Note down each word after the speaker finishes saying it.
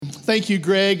Thank you,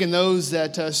 Greg, and those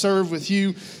that serve with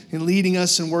you in leading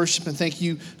us in worship. And thank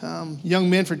you, young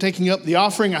men, for taking up the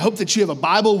offering. I hope that you have a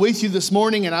Bible with you this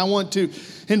morning, and I want to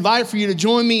invite for you to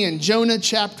join me in Jonah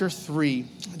chapter 3.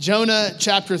 Jonah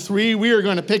chapter 3, we are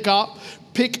going to pick up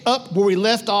where we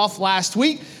left off last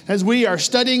week as we are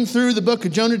studying through the book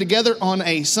of Jonah together on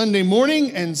a Sunday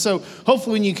morning. And so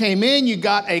hopefully when you came in, you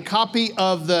got a copy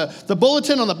of the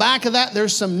bulletin. On the back of that,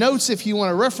 there's some notes if you want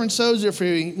to reference those, if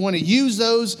you want to use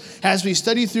those as we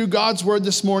study through God's word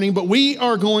this morning. But we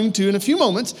are going to, in a few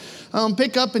moments,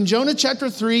 pick up in Jonah chapter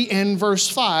 3 and verse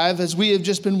 5 as we have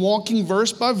just been walking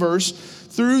verse by verse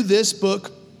through this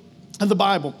book of the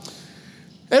Bible.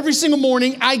 Every single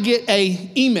morning, I get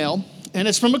an email, and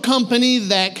it's from a company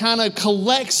that kind of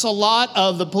collects a lot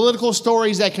of the political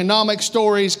stories, economic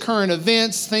stories, current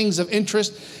events, things of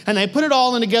interest, and they put it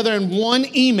all together in one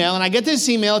email. And I get this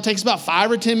email. It takes about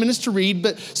 5 or 10 minutes to read,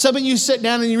 but some of you sit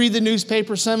down and you read the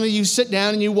newspaper. Some of you sit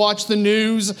down and you watch the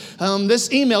news.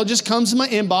 This email just comes in my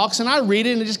inbox, and I read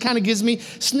it, and it just kind of gives me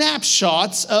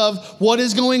snapshots of what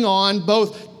is going on,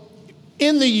 both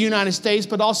in the United States,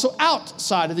 but also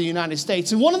outside of the United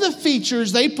States. And one of the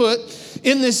features they put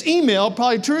in this email,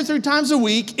 probably 2 or 3 times a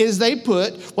week, is they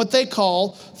put what they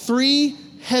call 3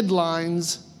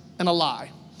 headlines and a lie.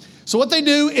 So what they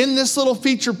do in this little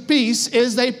feature piece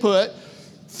is they put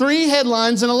 3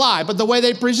 headlines and a lie. But the way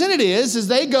they present it is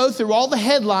they go through all the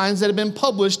headlines that have been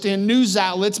published in news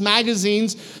outlets,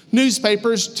 magazines,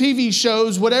 newspapers, TV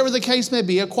shows, whatever the case may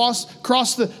be, across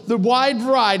the wide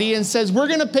variety, and says, we're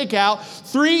going to pick out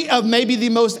 3 of maybe the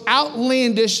most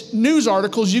outlandish news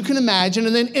articles you can imagine,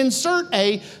 and then insert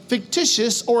a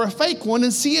fictitious or a fake one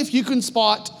and see if you can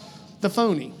spot the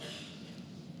phony.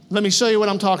 Let me show you what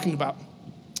I'm talking about.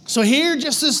 So here,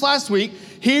 just this last week,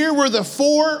 here were the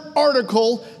 4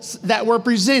 articles that were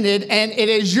presented, and it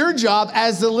is your job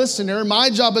as the listener, my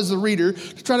job as the reader,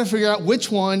 to try to figure out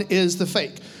which one is the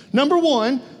fake. Number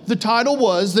 1, the title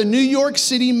was, "The New York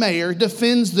City Mayor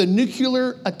Defends the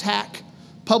Nuclear Attack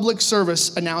Public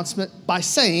Service Announcement by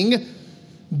Saying,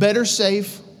 Better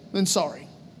Safe Than Sorry."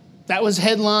 That was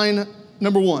headline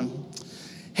number 1.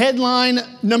 Headline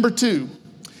number 2,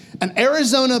 an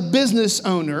Arizona business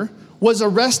owner was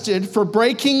arrested for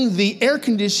breaking the air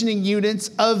conditioning units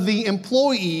of the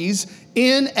employees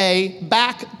in a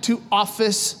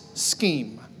back-to-office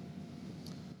scheme.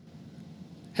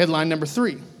 Headline number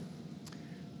 3.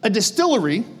 A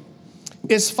distillery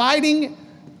is fighting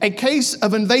a case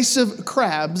of invasive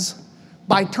crabs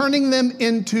by turning them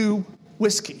into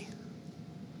whiskey.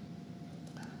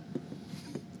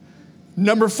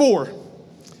 Number 4.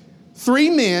 3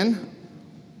 men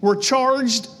were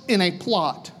charged in a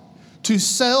plot to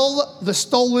sell the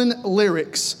stolen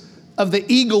lyrics of the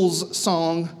Eagles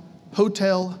song,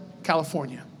 Hotel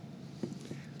California.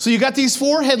 So you got these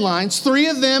 4 headlines. 3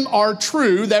 of them are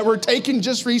true that were taken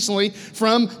just recently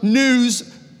from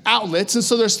news outlets. And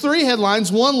so there's 3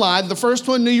 headlines, 1 lie. The first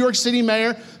one, New York City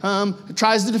mayor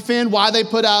tries to defend why they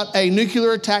put out a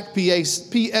nuclear attack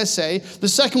PSA. The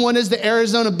second one is the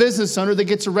Arizona business owner that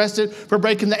gets arrested for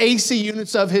breaking the AC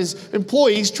units of his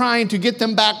employees, trying to get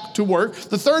them back to work.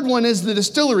 The third one is the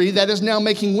distillery that is now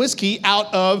making whiskey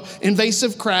out of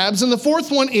invasive crabs. And the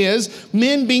fourth one is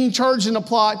men being charged in a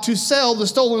plot to sell the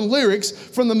stolen lyrics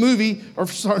from the movie, or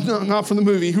sorry, no, not from the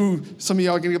movie, who some of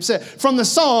y'all are getting upset, from the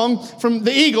song from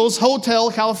the Eagles,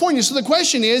 Hotel California. So the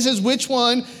question is which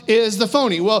one is the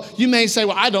phony? Well, you may say,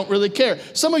 well, I don't really care.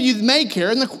 Some of you may care,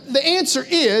 and the answer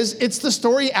is it's the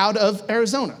story out of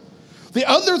Arizona. The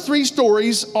other 3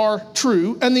 stories are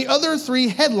true, and the other 3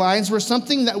 headlines were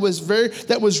something that was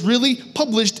really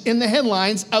published in the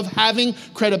headlines of having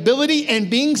credibility and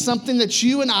being something that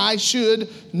you and I should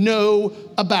know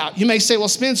about. You may say, well,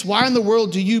 Spence, why in the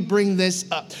world do you bring this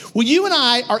up? Well, you and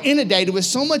I are inundated with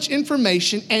so much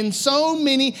information and so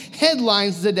many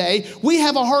headlines today, we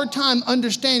have a hard time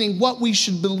understanding what we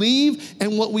should believe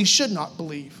and what we should not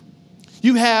believe.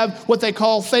 You have what they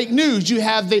call fake news. You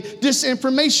have the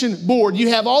disinformation board. You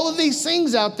have all of these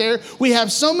things out there. We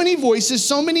have so many voices,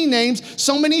 so many names,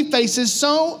 so many faces,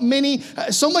 so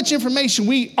much information.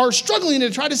 We are struggling to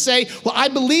try to say, well, I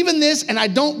believe in this and I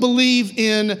don't believe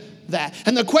in that.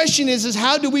 And the question is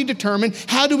how do we determine,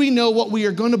 how do we know what we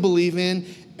are going to believe in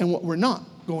and what we're not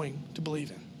going to believe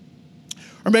in?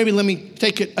 Or maybe let me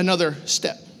take it another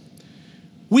step.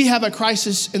 We have a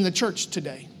crisis in the church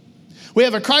today. We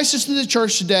have a crisis in the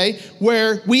church today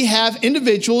where we have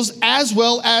individuals as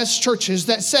well as churches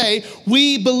that say,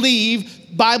 we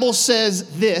believe Bible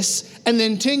says this, and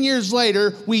then 10 years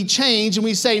later, we change and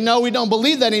we say, no, we don't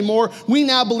believe that anymore. We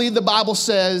now believe the Bible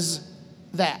says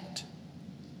that.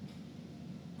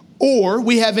 Or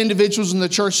we have individuals in the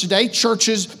church today,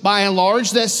 churches by and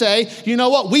large, that say, you know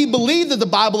what, we believe that the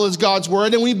Bible is God's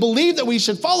word and we believe that we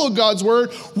should follow God's word.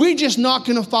 We're just not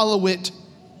going to follow it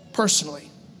personally.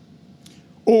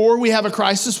 Or we have a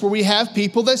crisis where we have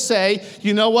people that say,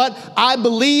 you know what, I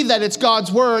believe that it's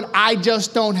God's word. I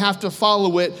just don't have to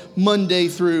follow it Monday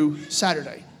through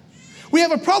Saturday. We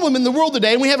have a problem in the world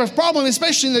today, and we have a problem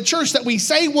especially in the church that we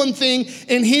say one thing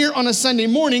in here on a Sunday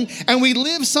morning and we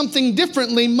live something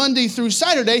differently Monday through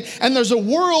Saturday, and there's a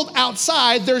world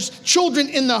outside, there's children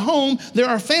in the home, there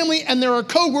are family and there are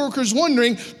co-workers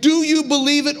wondering, do you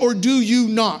believe it or do you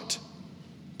not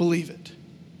believe it?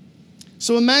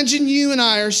 So imagine you and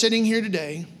I are sitting here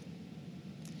today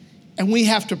and we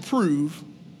have to prove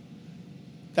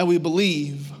that we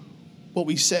believe what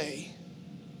we say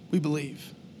we believe.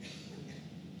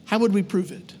 How would we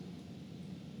prove it?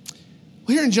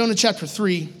 Well, here in Jonah chapter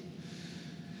 3,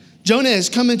 Jonah has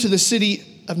come into the city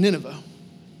of Nineveh.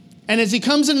 And as he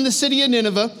comes into the city of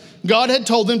Nineveh, God had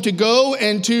told him to go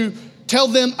and to tell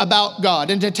them about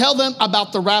God and to tell them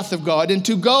about the wrath of God and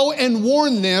to go and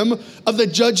warn them of the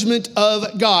judgment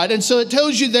of God. And so it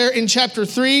tells you there in chapter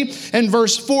 3 and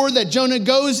verse 4 that Jonah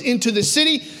goes into the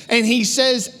city and he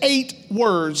says 8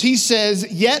 words. He says,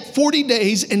 yet 40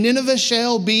 days and Nineveh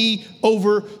shall be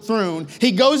overthrown.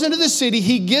 He goes into the city,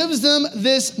 he gives them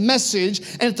this message,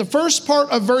 and at the first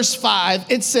part of verse 5,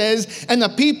 it says, and the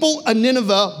people of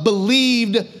Nineveh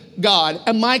believed God.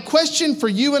 And my question for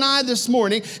you and I this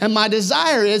morning, and my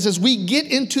desire is, as we get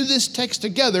into this text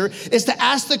together, is to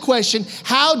ask the question,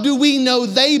 how do we know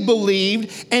they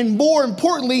believed? And more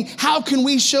importantly, how can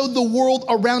we show the world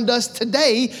around us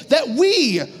today that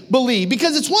we believe?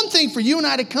 Because it's one thing for you and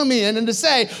I to come in and to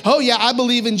say, oh yeah, I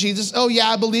believe in Jesus. Oh yeah,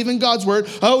 I believe in God's word.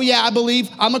 Oh yeah, I believe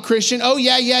I'm a Christian. Oh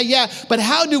yeah. But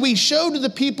how do we show to the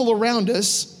people around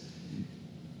us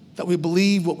that we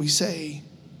believe what we say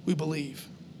we believe?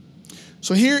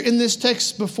 So here in this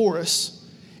text before us,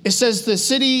 it says the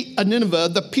city of Nineveh,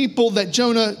 the people that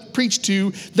Jonah preached to,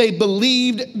 they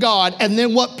believed God. And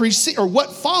then what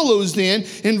follows then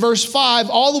in verse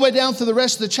 5 all the way down to the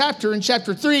rest of the chapter in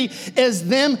chapter 3 is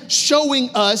them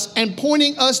showing us and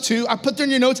pointing us to, I put there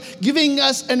in your notes, giving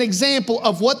us an example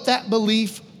of what that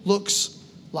belief looks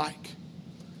like.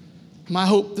 My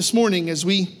hope this morning as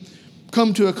we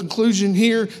come to a conclusion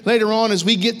here later on as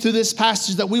we get through this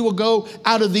passage that we will go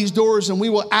out of these doors and we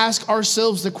will ask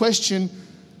ourselves the question,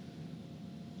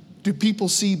 do people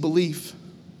see belief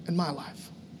in my life?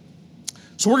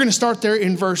 So we're going to start there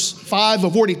in verse 5.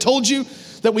 I've already told you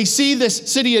that we see this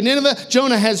city of Nineveh.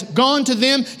 Jonah has gone to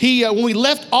them. When we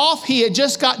left off, he had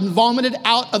just gotten vomited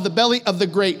out of the belly of the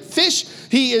great fish.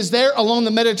 He is there along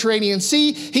the Mediterranean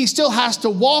Sea. He still has to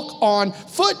walk on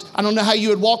foot. I don't know how you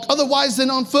would walk otherwise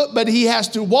than on foot, but he has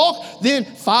to walk then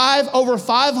over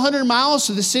 500 miles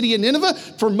to the city of Nineveh.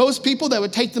 For most people, that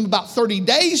would take them about 30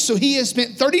 days. So he has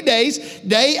spent 30 days,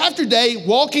 day after day,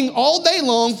 walking all day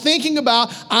long, thinking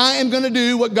about, I am going to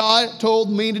do what God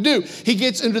told me to do. He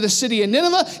gets into the city of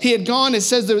Nineveh. He had gone, it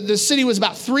says the city was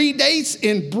about 3 days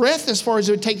in breadth, as far as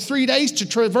it would take 3 days to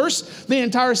traverse the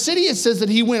entire city. It says that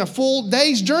he went a full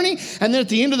day's journey. And then at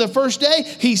the end of the first day,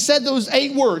 he said those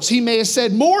 8 words. He may have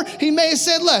said more, he may have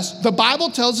said less. The Bible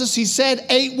tells us he said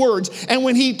 8 words. And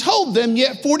when he told them,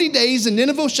 yet 40 days and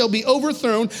Nineveh shall be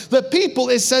overthrown, the people,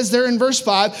 it says there in verse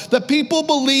 5, the people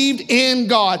believed in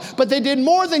God. But they did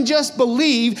more than just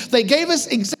believe. They gave us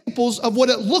examples of what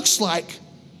it looks like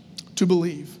to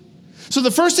believe. So the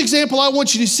first example I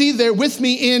want you to see there with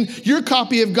me in your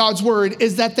copy of God's word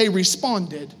is that they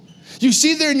responded. You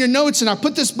see there in your notes, and I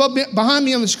put this behind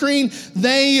me on the screen,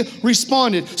 they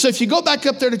responded. So if you go back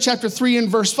up there to chapter 3 and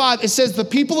verse 5, it says the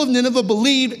people of Nineveh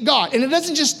believed God. And it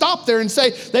doesn't just stop there and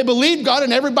say they believed God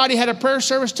and everybody had a prayer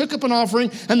service, took up an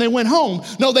offering, and they went home.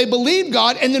 No, they believed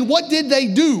God, and then what did they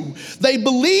do? They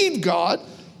believed God.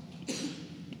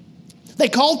 They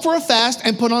called for a fast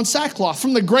and put on sackcloth,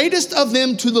 from the greatest of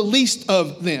them to the least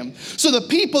of them. So the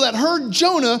people that heard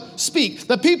Jonah speak,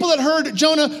 the people that heard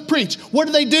Jonah preach, what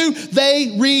did they do?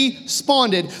 They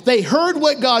responded. They heard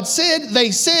what God said.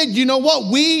 They said, you know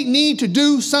what? We need to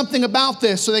do something about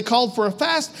this. So they called for a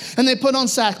fast and they put on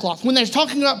sackcloth. When they're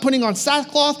talking about putting on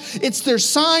sackcloth, it's their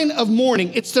sign of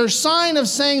mourning. It's their sign of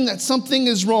saying that something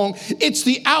is wrong. It's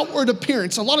the outward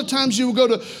appearance. A lot of times you will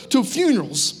go to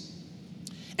funerals,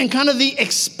 and kind of the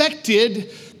expected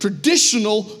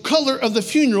traditional color of the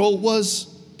funeral was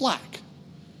black.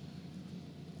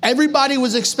 Everybody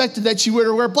was expected that you were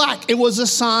to wear black. It was a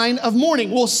sign of mourning.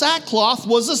 Well, sackcloth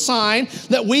was a sign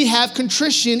that we have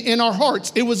contrition in our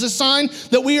hearts. It was a sign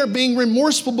that we are being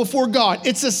remorseful before God.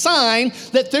 It's a sign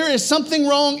that there is something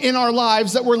wrong in our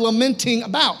lives that we're lamenting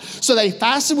about. So they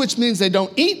fasted, which means they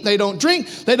don't eat, they don't drink,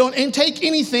 they don't intake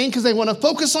anything because they want to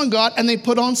focus on God, and they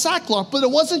put on sackcloth. But it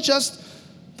wasn't just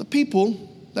the people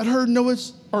that heard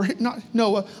Noah's, or not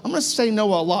Noah. I'm going to say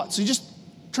Noah a lot, so you just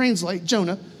translate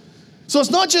Jonah. So it's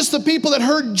not just the people that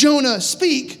heard Jonah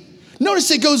speak.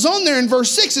 Notice it goes on there in verse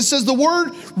 6. It says the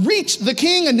word reached the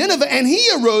king of Nineveh, and he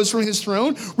arose from his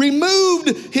throne, removed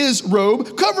his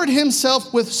robe, covered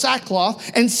himself with sackcloth,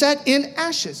 and sat in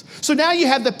ashes. So now you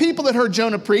have the people that heard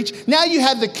Jonah preach. Now you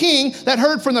have the king that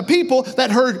heard from the people that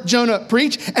heard Jonah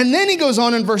preach. And then he goes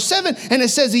on in verse 7, and it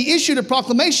says he issued a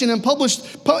proclamation and published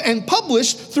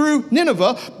through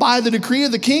Nineveh by the decree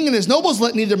of the king and his nobles,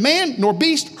 let neither man nor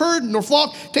beast, herd nor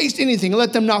flock taste anything.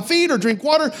 Let them not feed or drink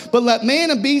water, but let man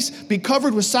and beast be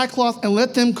covered with sackcloth, and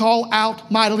let them call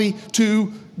out mightily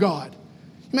to God.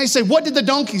 You may say, what did the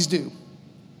donkeys do?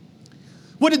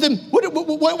 What did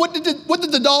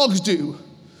the dogs do?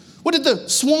 What did the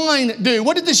swine do?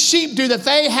 What did the sheep do that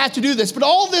they had to do this? But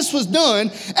all this was done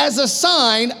as a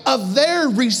sign of their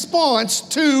response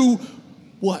to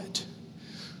what?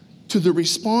 To the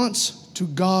response to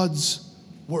God's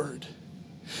word.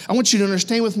 I want you to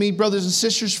understand with me, brothers and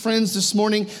sisters, friends, this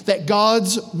morning, that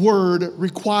God's word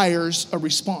requires a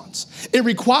response. It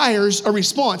requires a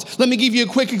response. Let me give you a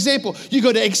quick example. You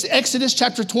go to Exodus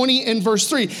chapter 20 and verse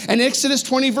 3. And Exodus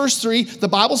 20 verse 3, the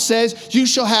Bible says, you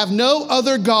shall have no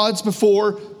other gods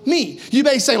before me. You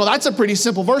may say, well, that's a pretty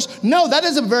simple verse. No, that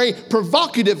is a very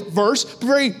provocative verse,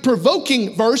 very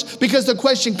provoking verse, because the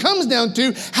question comes down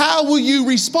to, how will you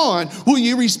respond? Will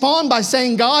you respond by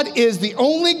saying God is the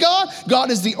only God?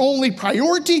 God is the only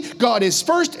priority. God is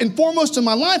first and foremost in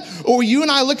my life. Or will you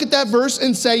and I look at that verse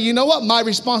and say, you know what? My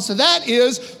response to that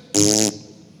is,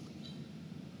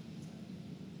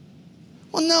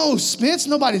 well, no, Spence,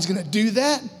 nobody's going to do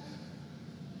that.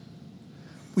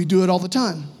 We do it all the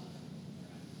time.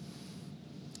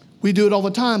 We do it all the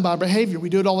time by our behavior. We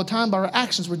do it all the time by our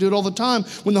actions. We do it all the time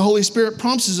when the Holy Spirit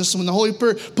prompts us and when the Holy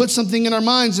Spirit puts something in our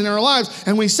minds and in our lives,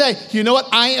 and we say, you know what,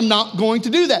 I am not going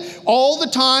to do that. All the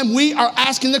time we are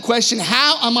asking the question,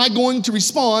 how am I going to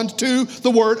respond to the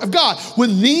word of God?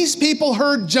 When these people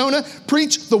heard Jonah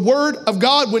preach the word of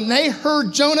God, when they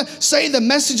heard Jonah say the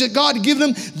message that God had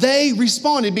given them, they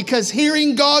responded, because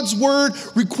hearing God's word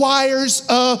requires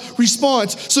a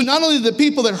response. So not only the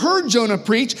people that heard Jonah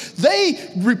preach,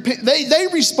 they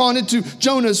responded to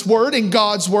Jonah's word and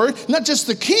God's word. Not just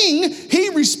the king, he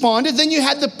responded. Then you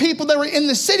had the people that were in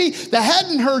the city that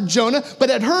hadn't heard Jonah, but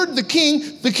had heard the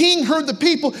king. The king heard the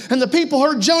people, and the people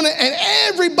heard Jonah, and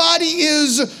everybody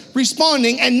is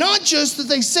responding. And not just that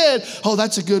they said, oh,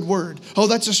 that's a good word. Oh,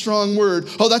 that's a strong word.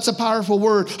 Oh, that's a powerful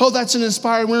word. Oh, that's an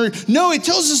inspiring word. No, it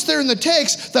tells us there in the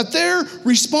text that their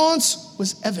response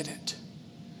was evident.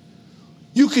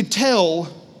 You could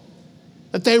tell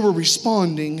that they were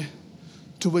responding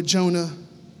to what Jonah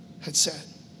had said.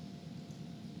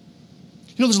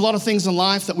 You know, there's a lot of things in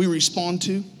life that we respond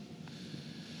to.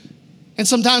 And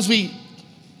sometimes we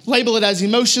label it as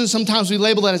emotion. Sometimes we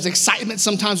label it as excitement.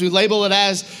 Sometimes we label it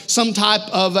as some type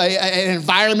of an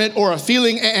environment or a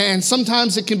feeling. And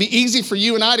sometimes it can be easy for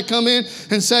you and I to come in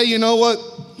and say, you know what,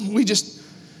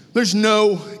 there's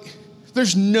no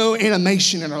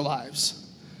animation in our lives.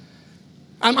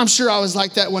 I'm sure I was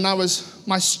like that when I was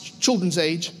my children's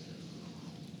age.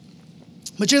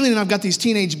 But generally, I've got these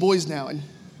teenage boys now, and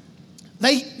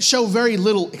they show very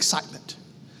little excitement.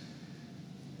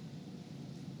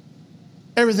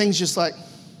 Everything's just like,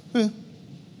 And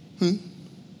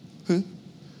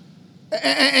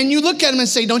you look at them and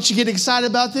say, don't you get excited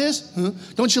about this?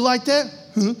 Don't you like that?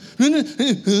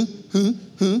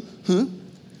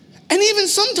 And even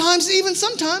sometimes,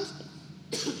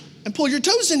 and pull your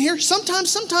toes in here,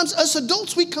 sometimes us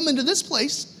adults, we come into this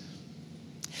place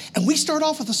and we start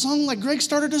off with a song like Greg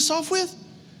started us off with.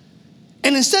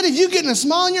 And instead of you getting a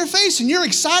smile on your face and you're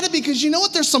excited because you know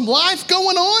what, there's some life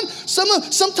going on,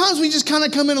 sometimes we just kind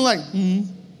of come in and like,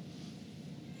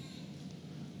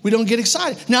 We don't get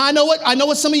excited. Now, I know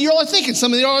what some of you all are thinking.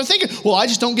 Some of you all are thinking, well, I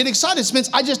just don't get excited, Spence.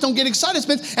 I just don't get excited,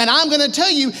 Spence. And I'm going to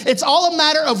tell you, it's all a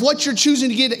matter of what you're choosing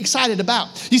to get excited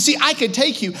about. You see, I could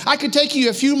take you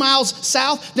a few miles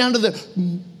south down to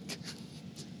the,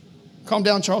 calm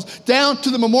down, Charles, down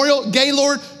to the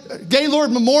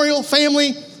Gaylord Memorial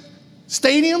Family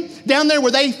stadium down there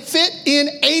where they fit in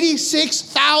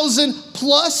 86,000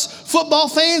 plus football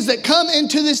fans that come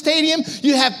into this stadium.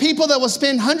 You have people that will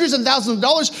spend hundreds of thousands of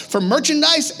dollars for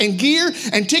merchandise and gear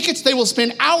and tickets. They will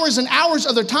spend hours and hours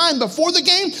of their time before the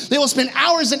game. They will spend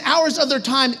hours and hours of their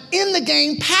time in the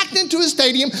game, packed into a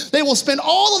stadium. They will spend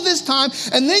all of this time,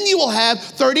 and then you will have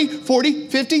 30, 40,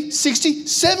 50, 60,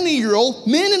 70-year-old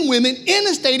men and women in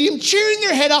a stadium cheering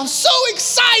their head off, so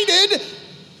excited,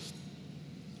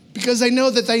 because they know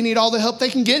that they need all the help they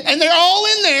can get, and they're all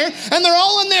in there,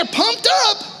 pumped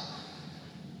up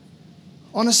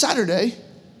on a Saturday,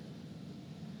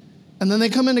 and then they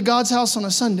come into God's house on a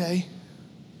Sunday,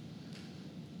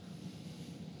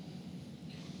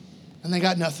 and they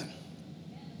got nothing.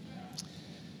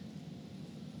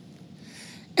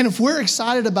 And if we're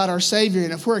excited about our Savior,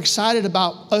 and if we're excited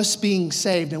about us being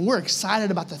saved, and we're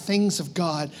excited about the things of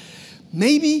God,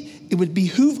 maybe it would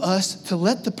behoove us to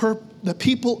let the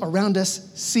people around us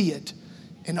see it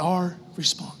in our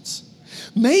response.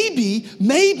 Maybe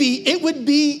it would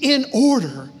be in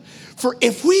order for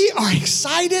if we are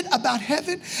excited about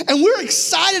heaven, and we're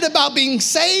excited about being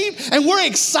saved, and we're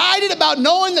excited about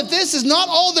knowing that this is not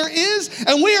all there is,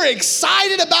 and we are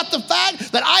excited about the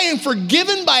fact that I am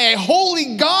forgiven by a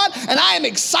holy God, and I am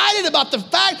excited about the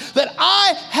fact that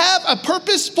I have a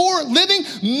purpose for living,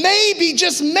 maybe,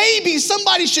 just maybe,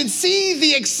 somebody should see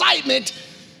the excitement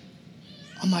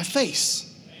on my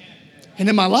face and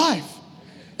in my life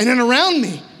and in around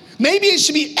me. Maybe it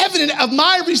should be evident of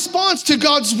my response to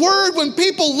God's word when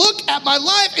people look at my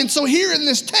life. And so here in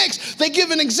this text, they give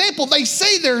an example. They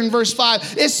say there in verse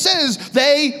 5, it says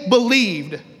they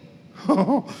believed.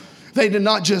 They did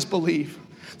not just believe.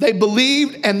 They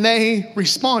believed and they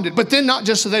responded. But then not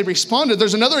just so they responded,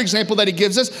 there's another example that he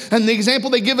gives us. And the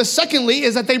example they give us secondly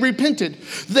is that they repented.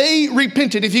 They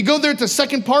repented. If you go there at the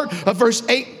second part of verse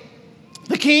 8,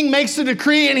 the king makes the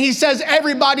decree and he says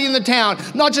everybody in the town,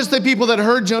 not just the people that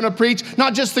heard Jonah preach,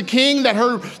 not just the king that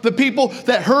heard the people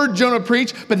that heard Jonah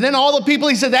preach, but then all the people,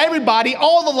 he said everybody,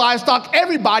 all the livestock,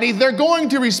 everybody, they're going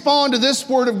to respond to this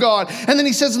word of God. And then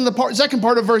he says in the second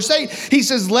part of verse 8, he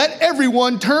says, let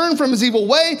everyone turn from his evil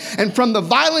way and from the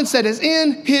violence that is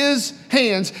in his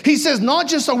hands. He says, not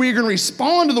just are we going to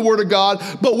respond to the word of God,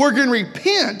 but we're going to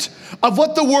repent of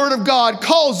what the word of God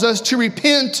calls us to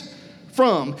repent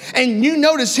from. And you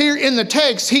notice here in the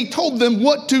text, he told them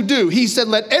what to do. He said,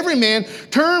 let every man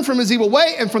turn from his evil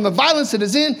way and from the violence that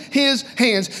is in his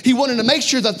hands. He wanted to make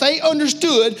sure that they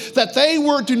understood that they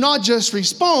were to not just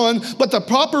respond, but the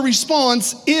proper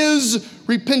response is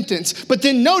repentance. But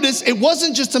then notice, it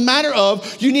wasn't just a matter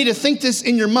of, you need to think this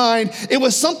in your mind. It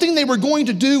was something they were going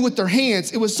to do with their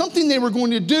hands. It was something they were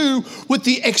going to do with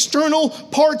the external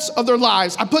parts of their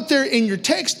lives. I put there in your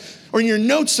text, or in your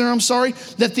notes there,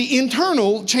 that the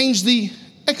internal changed the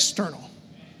external.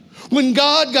 When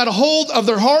God got a hold of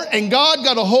their heart and God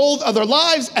got a hold of their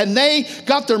lives and they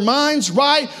got their minds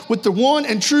right with the one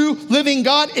and true living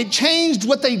God, it changed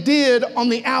what they did on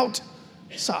the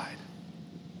outside.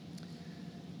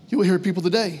 You will hear people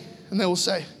today and they will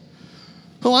say,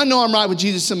 well, I know I'm right with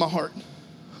Jesus in my heart.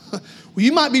 Well,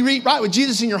 you might be right with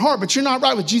Jesus in your heart, but you're not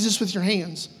right with Jesus with your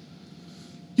hands.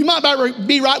 You might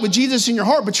be right with Jesus in your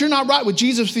heart, but you're not right with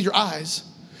Jesus with your eyes.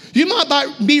 You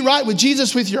might be right with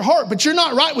Jesus with your heart, but you're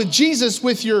not right with Jesus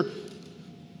with your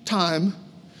time.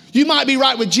 You might be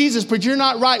right with Jesus, but you're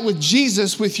not right with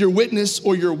Jesus with your witness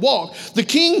or your walk. The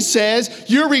king says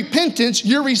your repentance,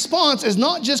 your response is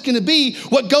not just going to be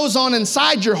what goes on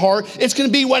inside your heart. It's going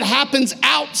to be what happens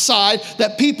outside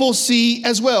that people see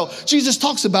as well. Jesus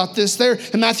talks about this there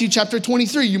in Matthew chapter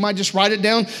 23. You might just write it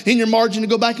down in your margin and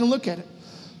go back and look at it.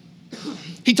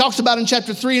 He talks about in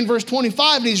chapter 3 and verse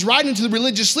 25, and he's writing to the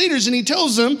religious leaders, and he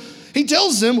tells them,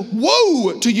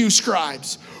 woe to you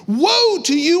scribes, woe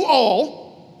to you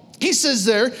all. He says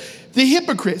there, the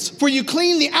hypocrites, for you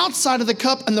clean the outside of the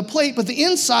cup and the plate, but the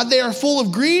inside they are full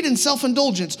of greed and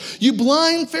self-indulgence. You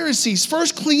blind Pharisees,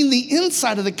 first clean the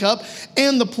inside of the cup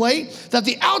and the plate, that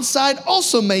the outside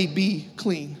also may be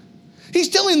clean. He's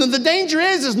telling them the danger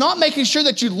is not making sure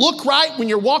that you look right when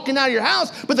you're walking out of your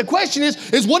house. But the question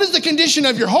is what is the condition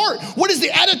of your heart? What is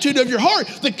the attitude of your heart?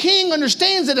 The king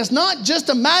understands that it's not just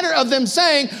a matter of them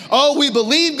saying, oh, we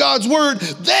believe God's word.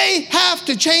 They have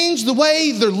to change the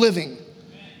way they're living.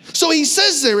 So he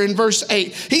says there in verse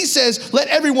 8, he says, let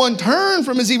everyone turn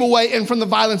from his evil way and from the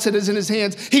violence that is in his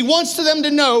hands. He wants them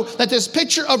to know that this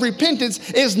picture of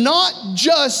repentance is not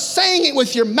just saying it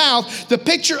with your mouth. The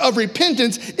picture of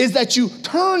repentance is that you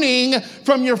turning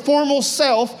from your former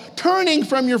self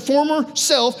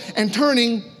and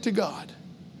turning to God.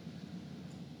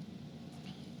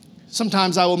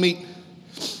 Sometimes I will meet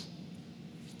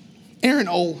Erin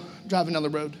Ole driving down the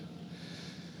road.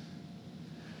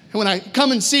 And when I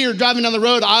come and see her driving down the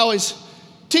road, I always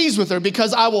tease with her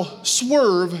because I will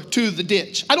swerve to the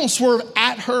ditch. I don't swerve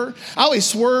at her. I always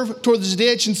swerve towards the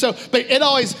ditch. And so, but it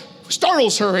always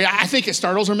startles her. I think it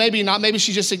startles her, maybe not. Maybe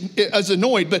she just is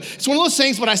annoyed. But it's one of those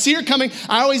things, when I see her coming,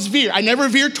 I always veer. I never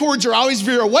veer towards her. I always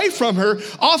veer away from her,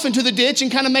 off into the ditch,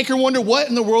 and kind of make her wonder, what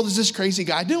in the world is this crazy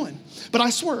guy doing? But I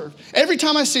swerve. Every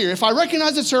time I see her, if I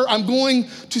recognize it's her, I'm going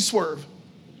to swerve.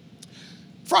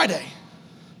 Friday,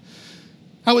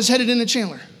 I was headed into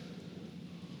Chandler.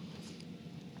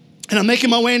 And I'm making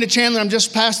my way into Chandler. I'm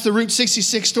just past the Route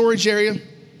 66 storage area. And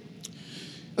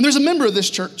there's a member of this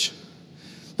church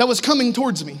that was coming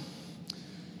towards me.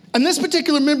 And this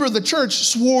particular member of the church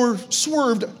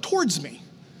swerved towards me.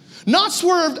 Not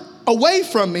swerved away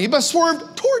from me, but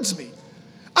swerved towards me.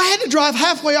 I had to drive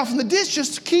halfway off in the ditch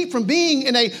just to keep from being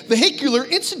in a vehicular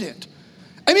incident.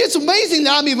 I mean, it's amazing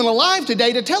that I'm even alive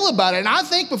today to tell about it. And I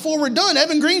think before we're done,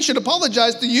 Evan Green should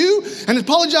apologize to you and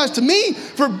apologize to me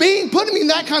for putting me in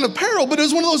that kind of peril. But it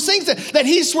was one of those things that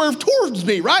he swerved towards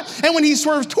me, right? And when he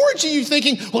swerves towards you, you're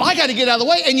thinking, well, I got to get out of the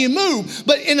way, and you move.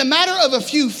 But in a matter of a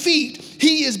few feet,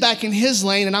 he is back in his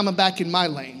lane and I'm back in my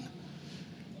lane.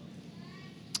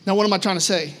 Now, what am I trying to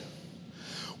say?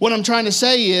 What I'm trying to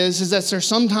say is that there's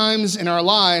sometimes in our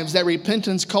lives that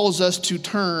repentance calls us to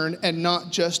turn and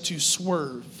not just to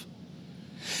swerve.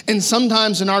 And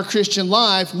sometimes in our Christian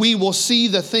life, we will see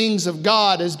the things of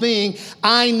God as being,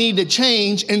 I need to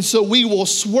change. And so we will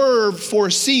swerve for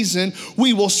a season.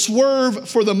 We will swerve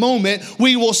for the moment.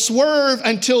 We will swerve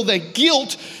until the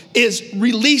guilt is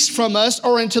released from us,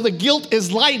 or until the guilt is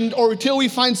lightened, or until we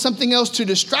find something else to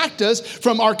distract us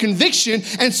from our conviction.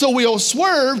 And so we'll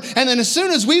swerve, and then as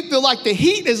soon as we feel like the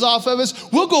heat is off of us,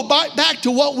 we'll go back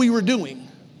to what we were doing.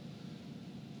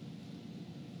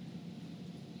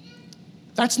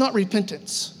 That's not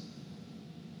repentance.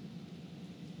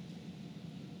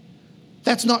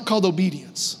 That's not called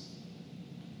obedience.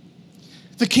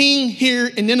 The king here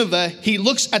in Nineveh, he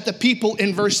looks at the people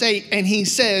in verse 8 and he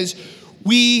says,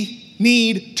 we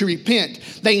need to repent.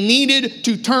 They needed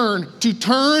to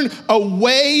turn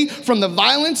away from the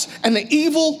violence and the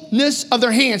evilness of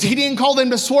their hands. He didn't call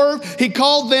them to swerve. He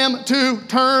called them to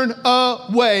turn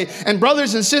away. And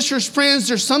brothers and sisters, friends,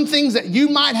 there's some things that you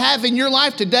might have in your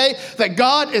life today that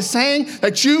God is saying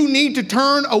that you need to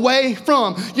turn away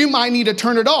from. You might need to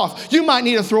turn it off. You might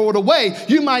need to throw it away.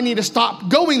 You might need to stop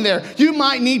going there. You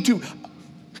might need to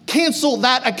cancel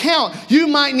that account. You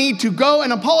might need to go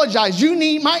and apologize. You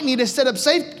might need to set up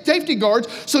safety guards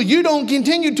so you don't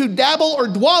continue to dabble or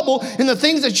dwabble in the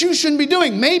things that you shouldn't be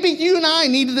doing. Maybe you and I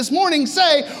need to this morning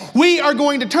say, we are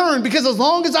going to turn, because as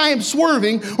long as I am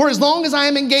swerving, or as long as I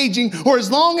am engaging, or as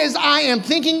long as I am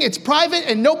thinking it's private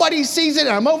and nobody sees it and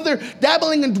I'm over there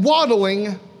dabbling and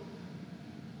dwaddling,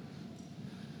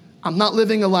 I'm not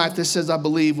living a life that says I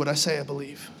believe what I say I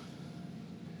believe.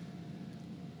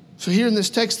 So here in this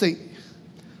text, they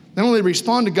not only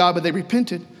respond to God, but they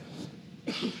repented.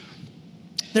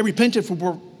 They repented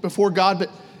before God,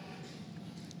 but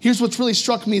here's what's really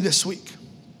struck me this week.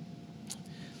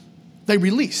 They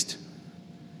released.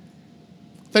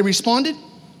 They responded.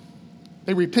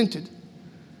 They repented.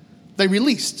 They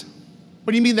released.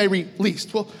 What do you mean they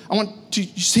released? Well, I want you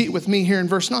to see it with me here in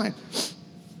verse 9.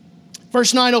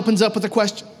 Verse 9 opens up with a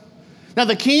question. Now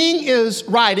the king is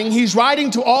writing. He's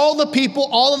writing to all the people,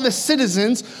 all of the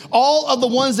citizens, all of the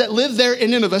ones that live there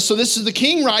in Nineveh. So this is the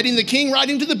king writing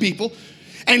to the people.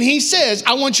 And he says,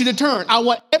 I want you to turn. I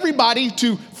want everybody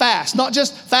to fast. Not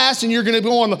just fast and you're going to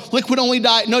go on a liquid-only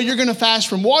diet. No, you're going to fast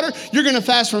from water. You're going to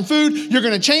fast from food. You're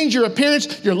going to change your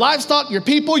appearance, your livestock, your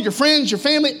people, your friends, your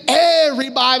family.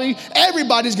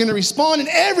 Everybody's going to respond and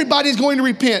everybody's going to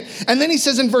repent. And then he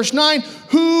says in verse 9,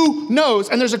 who knows?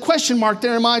 And there's a question mark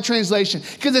there in my translation,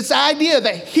 because it's the idea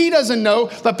that he doesn't know,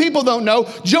 the people don't know,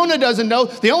 Jonah doesn't know.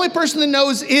 The only person that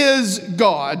knows is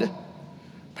God.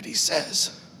 But he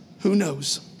says, who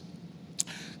knows?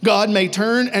 God may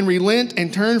turn and relent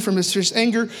and turn from his fierce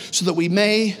anger so that we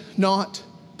may not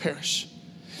perish.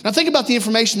 Now think about the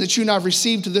information that you and I have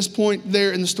received to this point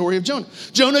there in the story of Jonah.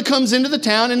 Jonah comes into the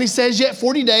town and he says, yet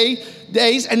 40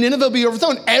 days and Nineveh will be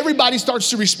overthrown. Everybody starts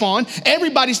to respond.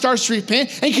 Everybody starts to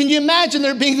repent. And can you imagine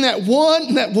there being that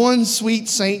one sweet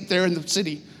saint there in the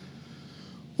city?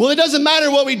 Well, it doesn't matter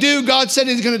what we do. God said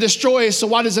he's going to destroy us, so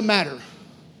why does it matter?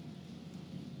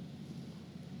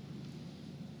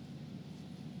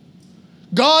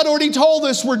 God already told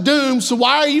us we're doomed, so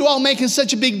why are you all making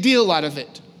such a big deal out of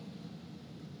it?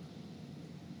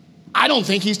 I don't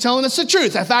think he's telling us the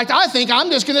truth. In fact, I think I'm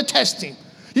just going to test him.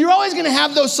 You're always going to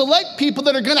have those select people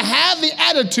that are going to have the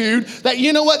attitude that,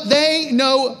 you know what, they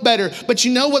know better. But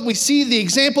you know what we see, the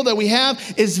example that we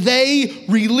have is they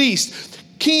released.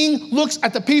 King looks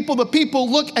at the people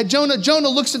look at Jonah. Jonah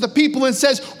looks at the people and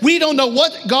says, we don't know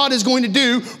what God is going to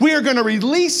do. We are going to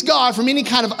release God from any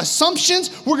kind of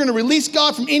assumptions. We're going to release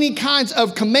God from any kinds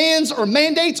of commands or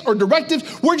mandates or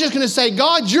directives. We're just going to say,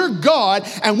 God, you're God,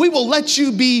 and we will let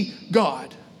you be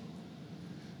God.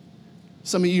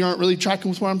 Some of you aren't really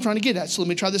tracking with what I'm trying to get at, so let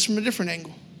me try this from a different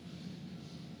angle.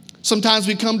 Sometimes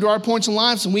we come to our points in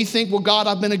lives and we think, well, God,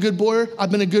 I've been a good boy, I've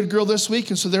been a good girl this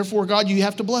week, and so therefore, God, you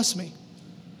have to bless me.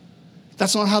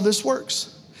 That's not how this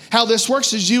works. How this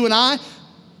works is you and I,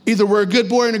 either we're a good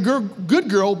boy and a good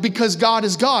girl because God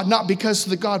is God, not because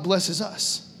that God blesses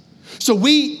us. So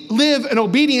we live in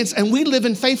obedience and we live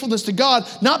in faithfulness to God,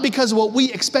 not because of what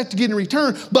we expect to get in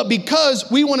return, but because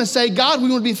we want to say, God, we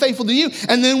want to be faithful to you.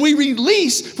 And then we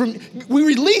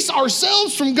release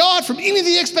ourselves from God, from any of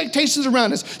the expectations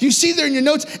around us. You see there in your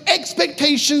notes,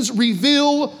 expectations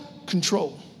reveal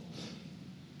control.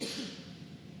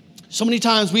 So many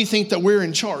times we think that we're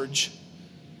in charge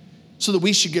so that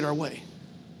we should get our way.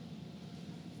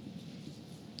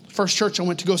 First church I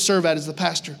went to go serve at as the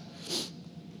pastor.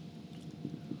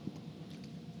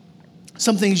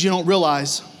 Some things you don't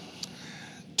realize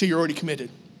till you're already committed.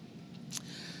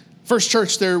 First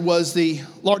church there was the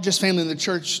largest family in the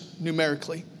church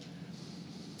numerically.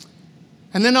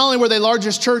 And then not only were they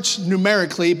largest church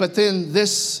numerically, but then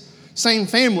this same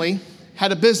family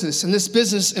had a business, and this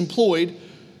business employed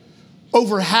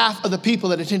over half of the people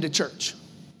that attended church.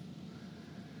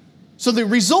 So the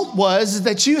result was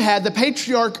that you had the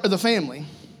patriarch of the family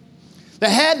that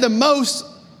had the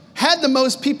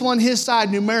most people on his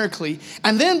side numerically.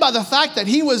 And then by the fact that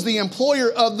he was the employer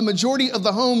of the majority of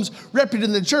the homes represented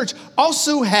in the church,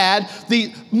 also had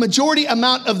the majority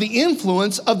amount of the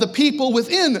influence of the people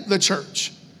within the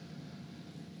church.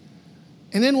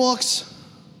 And then walks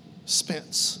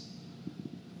Spence.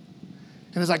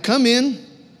 And as I come in,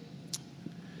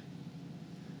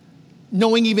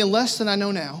 knowing even less than I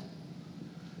know now,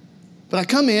 but I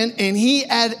come in and he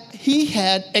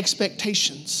had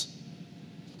expectations.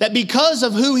 That because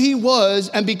of who he was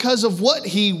and because of what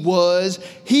he was,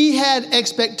 he had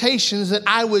expectations that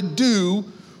I would do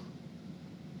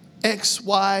X,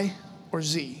 Y, or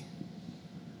Z.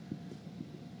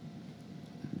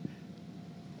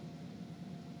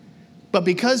 But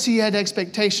because he had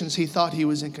expectations, he thought he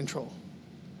was in control.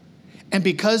 And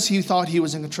because he thought he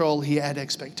was in control, he had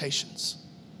expectations.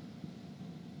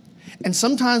 And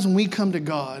sometimes when we come to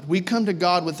God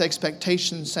with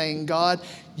expectations saying, God,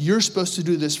 you're supposed to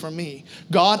do this for me.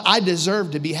 God, I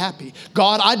deserve to be happy.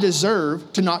 God, I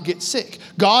deserve to not get sick.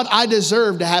 God, I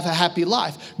deserve to have a happy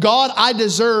life. God, I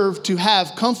deserve to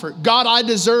have comfort. God, I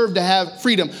deserve to have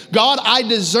freedom. God, I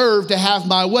deserve to have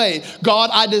my way. God,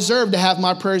 I deserve to have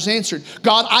my prayers answered.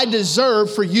 God, I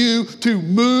deserve for you to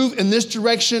move in this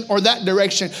direction or that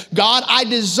direction. God, I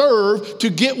deserve to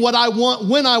get what I want,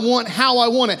 when I want, how I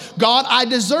want it. God, I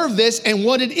deserve this. And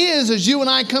what it is you and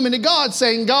I coming to God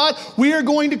saying, God, we are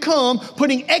going to come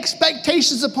putting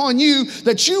expectations upon you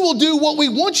that you will do what we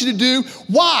want you to do.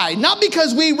 Why? Not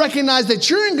because we recognize that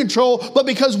you're in control, but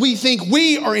because we think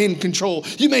we are in control.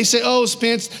 You may say, oh,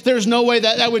 Spence, there's no way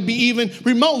that would be even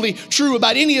remotely true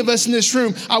about any of us in this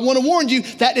room. I want to warn you,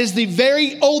 that is the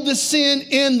very oldest sin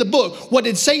in the book. What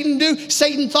did Satan do?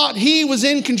 Satan thought he was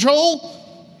in control,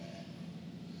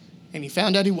 and he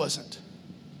found out he wasn't.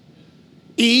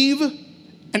 Eve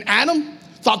and Adam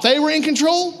thought they were in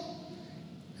control,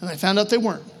 and they found out they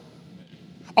weren't.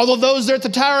 Although those there at the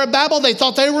Tower of Babel, they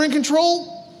thought they were in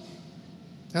control,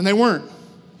 and they weren't.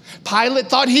 Pilate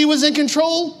thought he was in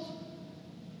control,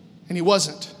 and he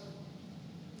wasn't.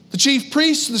 The chief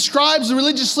priests, the scribes, the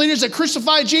religious leaders that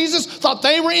crucified Jesus thought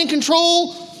they were in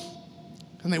control,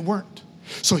 and they weren't.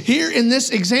 So here in this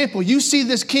example, you see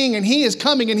this king and he is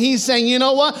coming and he's saying, you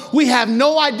know what? We have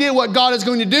no idea what God is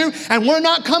going to do. And we're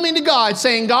not coming to God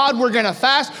saying, God, we're going to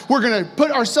fast. We're going to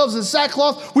put ourselves in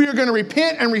sackcloth. We are going to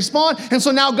repent and respond. And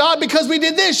so now, God, because we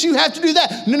did this, you have to do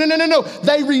that. No.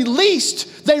 They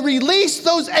released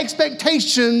those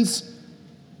expectations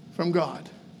from God.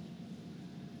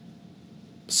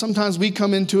 Sometimes we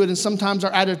come into it and sometimes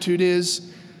our attitude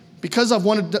is, because of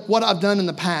what I've done in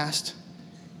the past,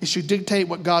 it should dictate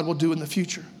what God will do in the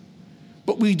future.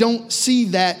 But we don't see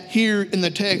that here in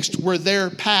the text where their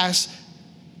past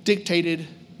dictated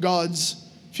God's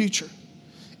future.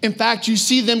 In fact, you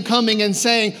see them coming and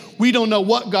saying, we don't know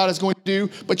what God is going to do,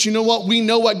 but you know what? We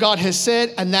know what God has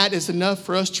said, and that is enough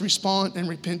for us to respond and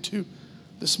repent to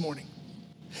this morning.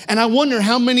 And I wonder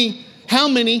how many how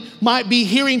many might be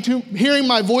hearing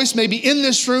my voice, maybe in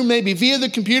this room, maybe via the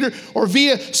computer or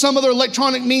via some other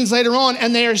electronic means later on,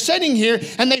 and they are sitting here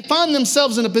and they find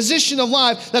themselves in a position of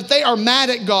life that they are mad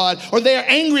at God, or they are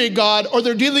angry at God, or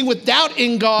they're dealing with doubt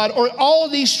in God, or all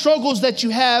of these struggles that you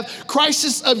have,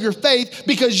 crisis of your faith,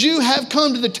 because you have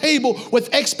come to the table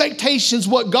with expectations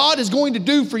what God is going to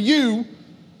do for you.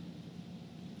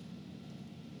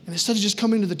 And instead of just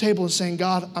coming to the table and saying,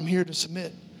 God, I'm here to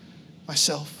submit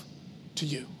myself to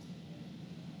you.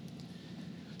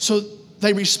 So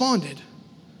they responded,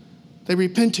 they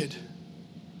repented,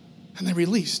 and they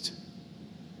released.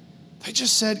 They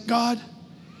just said, God,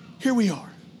 here we are.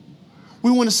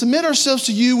 We want to submit ourselves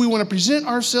to you. We want to present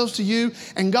ourselves to you.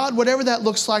 And God, whatever that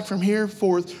looks like from here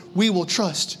forth, we will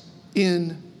trust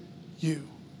in you.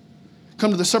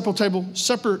 Come to the supper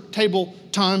table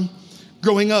time.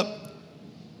 Growing up,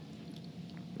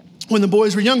 when the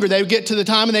boys were younger, they would get to the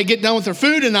time and they'd get done with their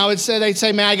food, and they'd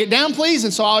say, may I get down, please?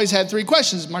 And so I always had 3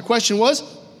 questions. My question was,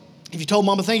 have you told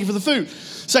Mama thank you for the food?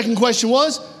 Second question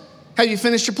was, have you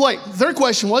finished your plate? The third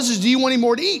question was, do you want any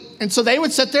more to eat? And so they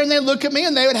would sit there and they'd look at me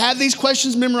and they would have these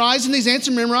questions memorized and these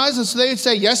answers memorized. And so they would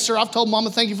say, yes, sir, I've told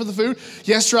Mama thank you for the food.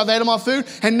 Yes, sir, I've had my food.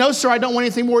 And no, sir, I don't want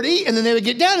anything more to eat. And then they would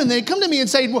get down and they'd come to me and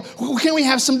say, well, can we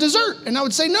have some dessert? And I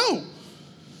would say, no.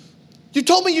 You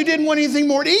told me you didn't want anything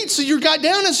more to eat, so you got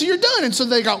down and so you're done. And so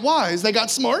they got wise, they got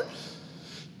smart.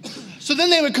 So then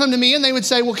they would come to me and they would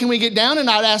say, well, can we get down? And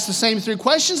I'd ask the same 3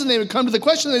 questions, and they would come to the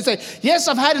question and they'd say, yes,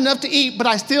 I've had enough to eat, but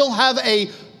I still have a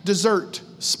dessert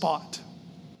spot.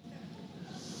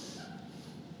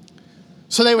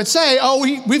 So they would say, oh,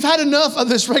 we've had enough of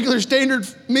this regular standard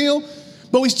meal,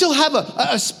 but we still have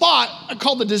a spot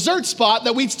called the dessert spot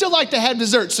that we'd still like to have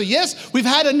dessert. So yes, we've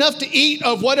had enough to eat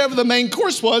of whatever the main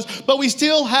course was, but we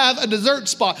still have a dessert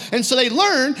spot. And so they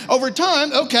learn over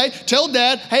time, okay, tell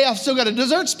Dad, hey, I've still got a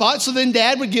dessert spot. So then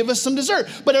Dad would give us some dessert.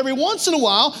 But every once in a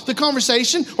while, the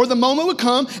conversation or the moment would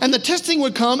come and the testing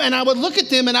would come, and I would look at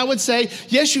them and I would say,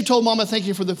 yes, you told Mama thank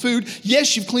you for the food.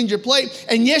 Yes, you've cleaned your plate.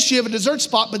 And yes, you have a dessert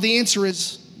spot, but the answer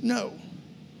is no.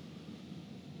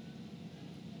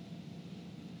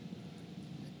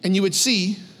 And you would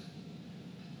see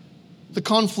the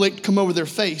conflict come over their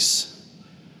face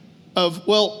of,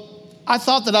 well, I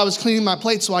thought that I was cleaning my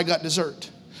plate so I got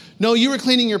dessert. No, you were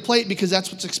cleaning your plate because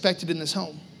that's what's expected in this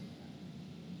home.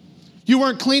 You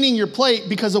weren't cleaning your plate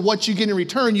because of what you get in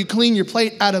return. You clean your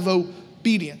plate out of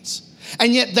obedience.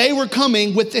 And yet they were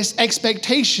coming with this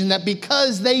expectation that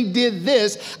because they did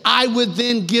this, I would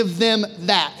then give them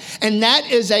that. And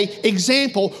that is an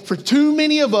example for too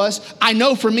many of us. I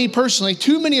know for me personally,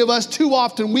 too many of us, too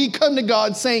often, we come to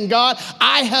God saying, God,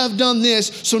 I have done this,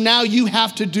 so now you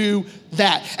have to do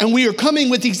that. And we are coming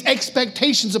with these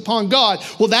expectations upon God.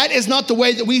 Well, that is not the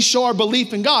way that we show our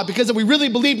belief in God, because if we really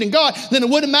believed in God, then it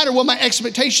wouldn't matter what my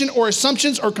expectation or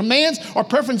assumptions or commands or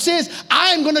preference is. I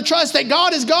am going to trust that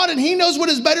God is God and He knows what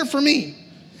is better for me.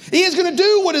 He is going to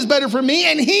do what is better for me,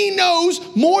 and He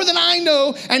knows more than I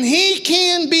know, and He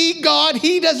can be God.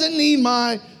 He doesn't need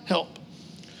my help.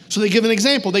 So they give an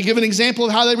example. They give an example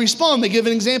of how they respond. They give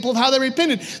an example of how they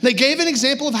repented. They gave an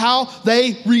example of how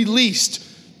they released.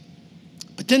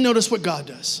 But then notice what God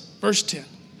does. Verse 10.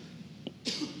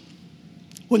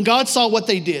 When God saw what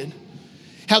they did,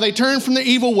 how they turned from their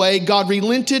evil way, God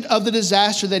relented of the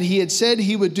disaster that He had said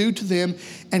He would do to them,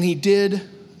 and He did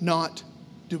not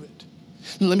do it.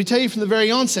 And let me tell you from the very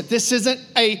onset, this isn't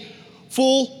a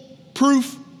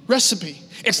foolproof recipe.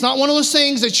 It's not one of those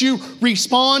things that you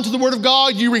respond to the word of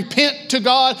God, you repent to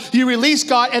God, you release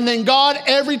God, and then God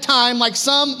every time, like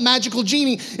some magical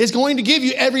genie, is going to give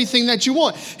you everything that you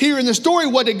want. Here in the story,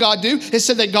 what did God do? It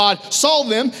said that God saw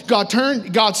them,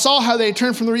 God saw how they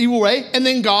turned from their evil way, and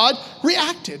then God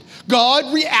reacted.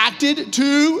 God reacted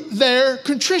to their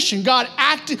contrition. God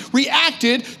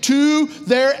reacted to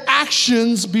their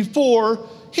actions before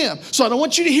Him. So I don't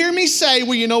want you to hear me say,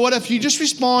 well, you know what, if you just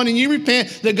respond and you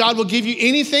repent, that God will give you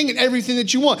anything and everything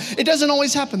that you want. It doesn't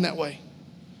always happen that way.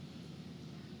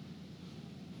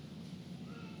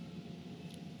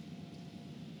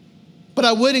 But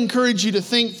I would encourage you to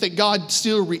think that God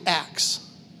still reacts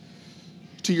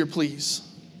to your pleas.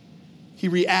 He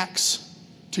reacts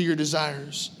to your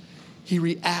desires. He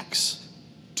reacts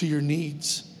to your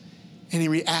needs. And He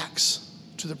reacts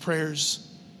to the prayers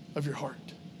of your heart.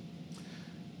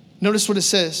 Notice what it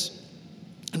says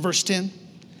in verse 10.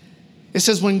 It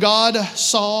says, when God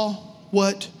saw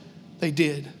what they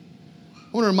did.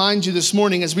 I want to remind you this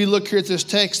morning as we look here at this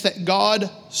text that God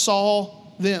saw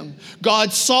them.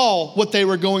 God saw what they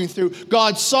were going through.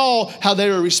 God saw how they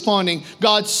were responding.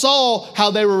 God saw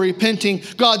how they were repenting.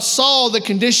 God saw the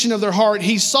condition of their heart.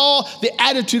 He saw the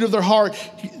attitude of their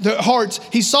hearts.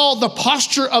 He saw the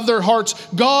posture of their hearts.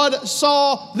 God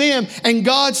saw them, and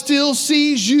God still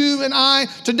sees you and I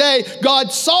today.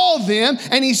 God saw them,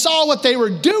 and he saw what they were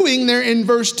doing there in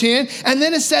verse 10, and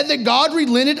then it said that God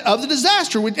relented of the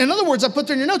disaster. In other words, I put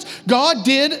there in your notes, God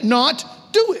did not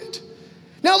do it.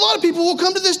 Now, a lot of people will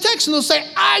come to this text and they'll say,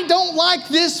 I don't like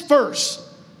this verse.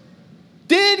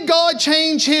 Did God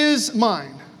change his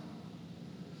mind?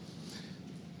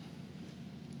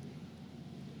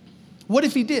 What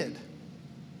if he did?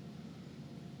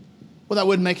 Well, that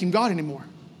wouldn't make him God anymore.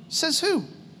 Says who?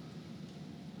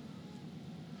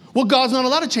 Well, God's not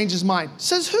allowed to change his mind.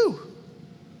 Says who?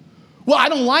 Well, I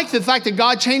don't like the fact that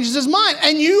God changes his mind.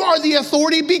 And you are the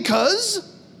authority because...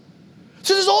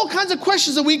 So there's all kinds of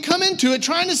questions that we come into it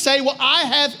trying to say, well, I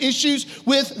have issues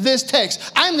with this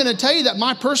text. I'm going to tell you that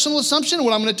my personal assumption,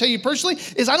 what I'm going to tell you personally,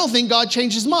 is I don't think God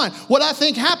changed his mind. What I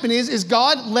think happened is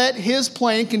God let his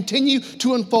plan continue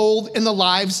to unfold in the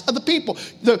lives of the people.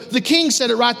 The king said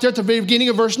it right there at the very beginning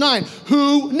of verse 9.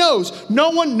 Who knows?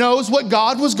 No one knows what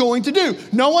God was going to do.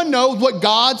 No one knows what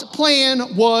God's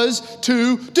plan was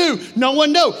to do. No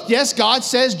one knows. Yes, God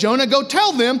says, Jonah, go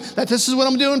tell them that this is what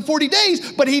I'm doing in 40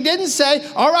 days. But he didn't say,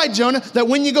 all right, Jonah, that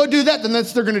when you go do that, then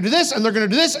they're going to do this, and they're going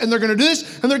to do this, and they're going to do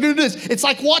this, and they're going to do this. It's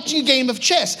like watching a game of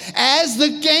chess. As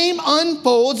the game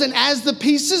unfolds and as the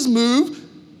pieces move,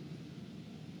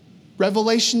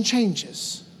 revelation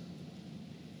changes.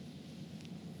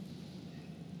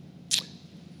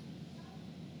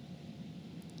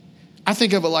 I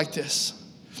think of it like this.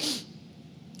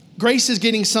 Grace is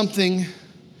getting something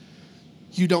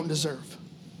you don't deserve.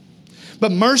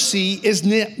 But mercy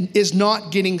is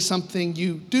not getting something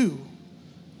you do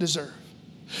deserve.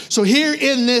 So here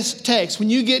in this text,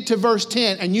 when you get to verse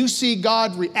 10 and you see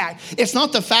God react, it's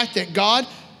not the fact that God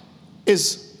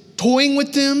is toying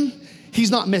with them. He's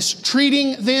not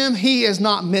mistreating them. He is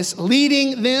not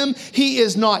misleading them. He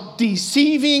is not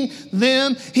deceiving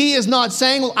them. He is not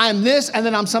saying, well, I'm this and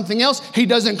then I'm something else. He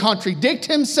doesn't contradict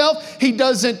himself. He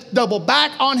doesn't double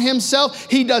back on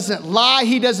himself. He doesn't lie.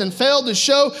 He doesn't fail to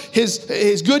show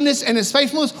his goodness and his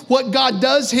faithfulness. What God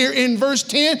does here in verse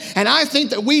 10, and I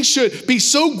think that we should be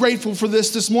so grateful for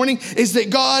this morning, is that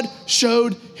God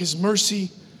showed his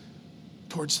mercy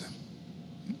towards them.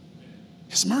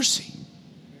 His mercy.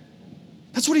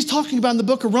 That's what he's talking about in the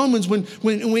book of Romans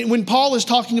when Paul is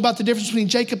talking about the difference between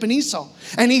Jacob and Esau.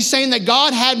 And he's saying that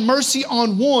God had mercy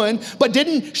on one, but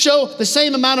didn't show the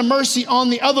same amount of mercy on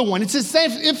the other one. It's as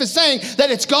if it's saying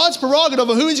that it's God's prerogative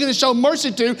of who he's going to show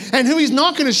mercy to and who he's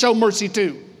not going to show mercy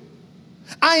to.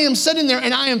 I am sitting there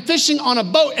and I am fishing on a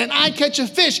boat and I catch a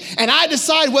fish and I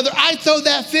decide whether I throw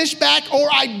that fish back or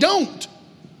I don't.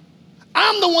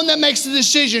 I'm the one that makes the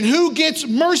decision who gets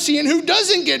mercy and who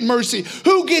doesn't get mercy,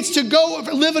 who gets to go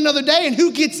live another day and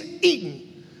who gets eaten.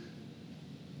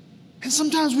 And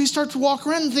sometimes we start to walk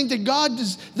around and think that God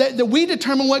does, that we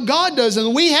determine what God does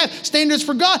and we have standards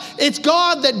for God. It's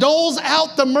God that doles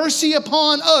out the mercy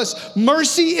upon us.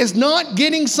 Mercy is not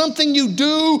getting something you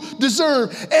do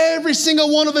deserve. Every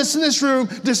single one of us in this room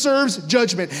deserves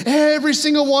judgment. Every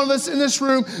single one of us in this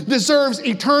room deserves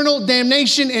eternal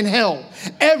damnation in hell.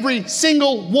 Every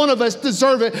single one of us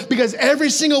deserve it because every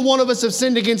single one of us have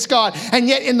sinned against God. And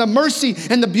yet in the mercy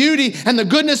and the beauty and the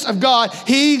goodness of God,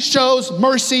 he shows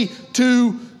mercy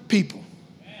to people.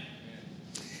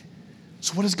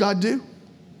 So what does God do?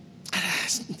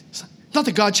 Not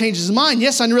that God changes his mind.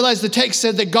 Yes, I realize the text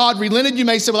said that God relented. You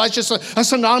may say, well, that's just a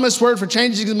synonymous word for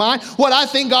changing his mind. What I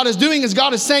think God is doing is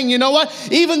God is saying, you know what?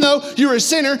 Even though you're a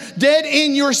sinner, dead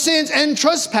in your sins and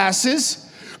trespasses,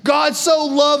 God so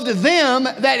loved them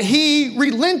that he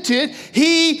relented.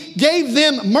 He gave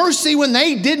them mercy when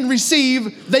they didn't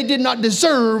receive, they did not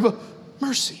deserve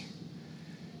mercy.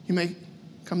 You may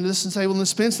come to this and say, well, in this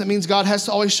sense, that means God has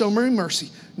to always show me mercy.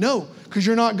 No, because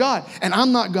you're not God and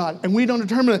I'm not God and we don't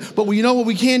determine it. But you know what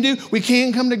we can do? We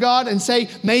can come to God and say,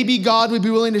 maybe God would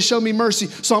be willing to show me mercy.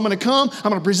 So I'm going to come,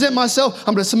 I'm going to present myself,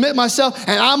 I'm going to submit myself,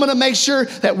 and I'm going to make sure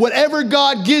that whatever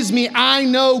God gives me, I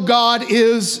know God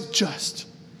is just.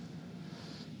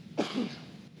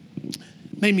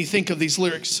 Made me think of these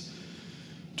lyrics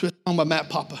to a song by Matt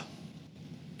Papa.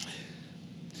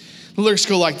 The lyrics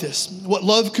go like this. What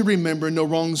love could remember, no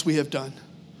wrongs we have done.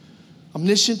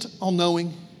 Omniscient,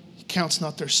 all-knowing, he counts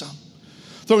not their sum.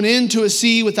 Thrown into a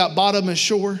sea without bottom and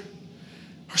shore.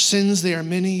 Our sins, they are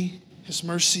many. His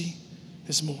mercy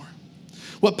is more.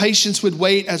 What patience would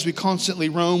wait as we constantly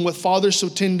roam? What Father so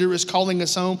tender is calling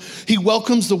us home? He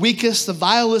welcomes the weakest, the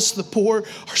vilest, the poor.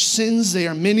 Our sins, they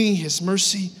are many. His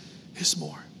mercy is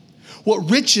more. What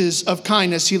riches of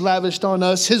kindness he lavished on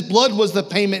us. His blood was the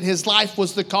payment. His life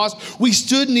was the cost. We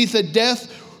stood neath a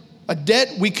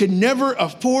debt we could never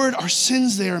afford. Our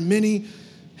sins, they are many.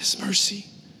 His mercy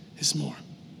is more.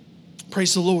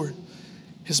 Praise the Lord.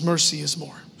 His mercy is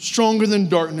more. Stronger than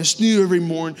darkness, new every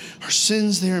morn. Our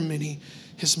sins, they are many.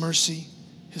 His mercy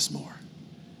is more.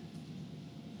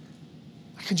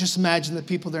 I can just imagine the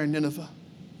people there in Nineveh.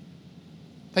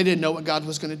 They didn't know what God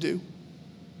was going to do.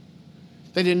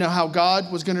 They didn't know how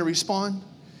God was going to respond.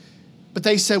 But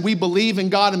they said, we believe in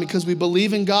God, and because we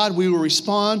believe in God, we will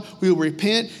respond, we will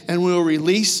repent, and we will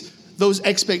release those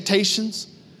expectations.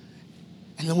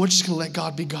 And then we're just going to let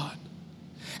God be God.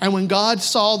 And when God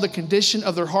saw the condition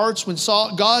of their hearts, when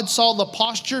God saw the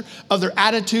posture of their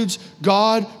attitudes,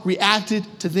 God reacted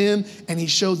to them and he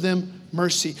showed them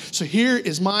mercy. So here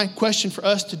is my question for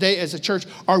us today as a church.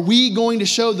 Are we going to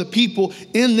show the people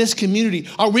in this community?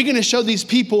 Are we going to show these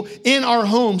people in our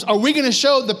homes? Are we going to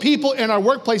show the people in our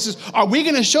workplaces? Are we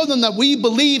going to show them that we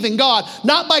believe in God?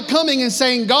 Not by coming and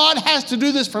saying, God has to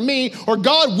do this for me, or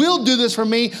God will do this for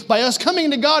me. By us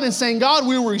coming to God and saying, God,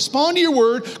 we will respond to your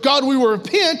word. God, we will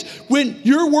repent when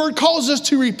your word calls us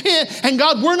to repent. And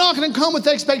God, we're not going to come with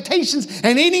expectations.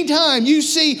 And anytime we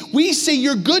see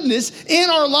your goodness in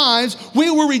our lives,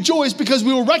 we will rejoice because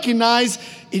we will recognize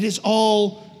it is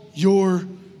all your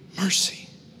mercy.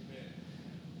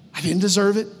 I didn't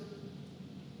deserve it.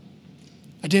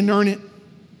 I didn't earn it.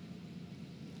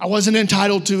 I wasn't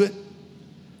entitled to it.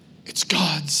 It's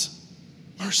God's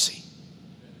mercy.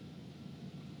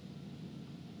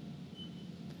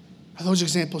 Are those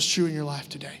examples true in your life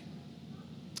today?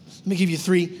 Let me give you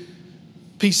three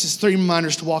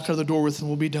reminders to walk out of the door with, and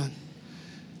we'll be done.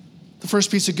 The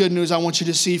first piece of good news I want you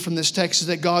to see from this text is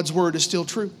that God's word is still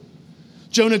true.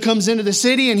 Jonah comes into the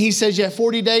city and he says, yeah,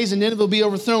 40 days and Nineveh will be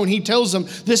overthrown. He tells them,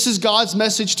 this is God's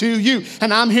message to you.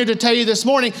 And I'm here to tell you this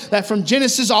morning that from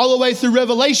Genesis all the way through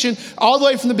Revelation, all the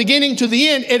way from the beginning to the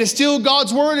end, it is still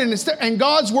God's word, and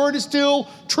God's word is still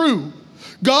true.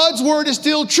 God's word is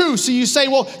still true. So you say,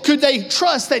 well, could they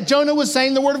trust that Jonah was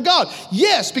saying the word of God?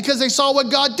 Yes, because they saw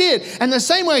what God did. And the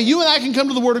same way, you and I can come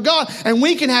to the word of God and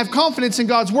we can have confidence in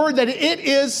God's word that it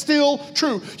is still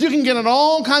true. You can get on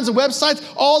all kinds of websites,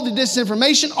 all the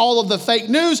disinformation, all of the fake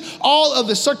news, all of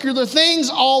the circular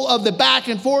things, all of the back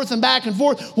and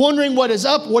forth, wondering what is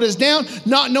up, what is down,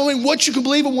 not knowing what you can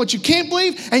believe and what you can't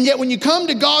believe. And yet when you come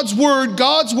to God's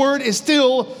word is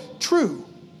still true.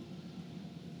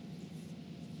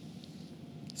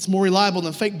 It's more reliable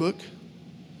than Facebook.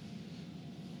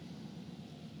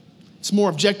 It's more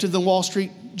objective than Wall Street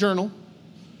Journal.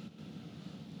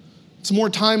 It's more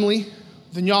timely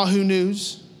than Yahoo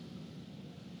News.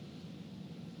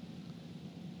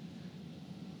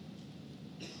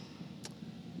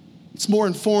 It's more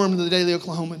informed than the Daily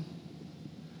Oklahoman.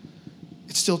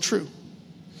 It's still true.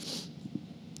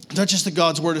 Not just that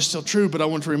God's word is still true, but I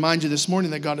want to remind you this morning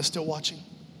that God is still watching.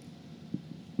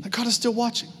 That God is still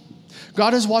watching.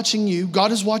 God is watching you.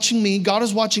 God is watching me. God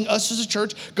is watching us as a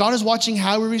church. God is watching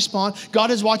how we respond.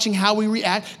 God is watching how we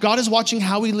react. God is watching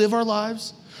how we live our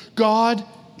lives. God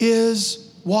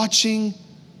is watching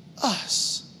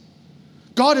us.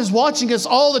 God is watching us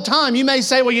all the time. You may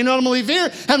say, well, you know, I'm going to leave here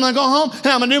and I'm going to go home and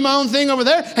I'm going to do my own thing over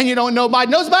there, and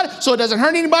nobody knows about it, so it doesn't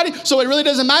hurt anybody, so it really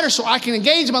doesn't matter, so I can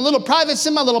engage in my little private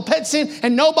sin, my little pet sin,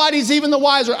 and nobody's even the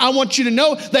wiser. I want you to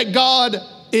know that God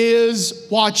is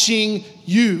watching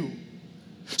you.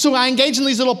 So I engage in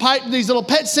these little pet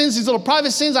sins, these little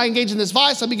private sins. I engage in this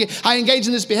vice. I engage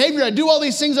in this behavior. I do all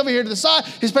these things over here to the side,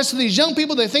 especially these young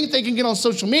people. They think they can get on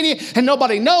social media and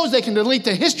nobody knows. They can delete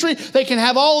the history. They can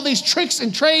have all of these tricks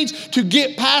and trades to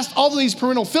get past all of these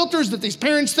parental filters that these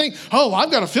parents think, oh,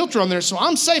 I've got a filter on there, so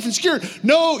I'm safe and secure.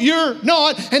 No, you're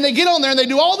not. And they get on there and they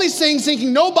do all these things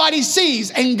thinking nobody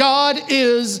sees, and God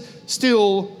is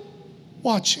still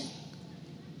watching.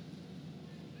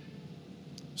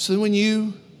 So when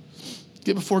you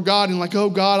get before God and like,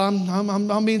 oh God,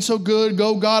 I'm being so good.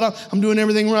 Go God, I'm doing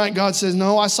everything right. God says,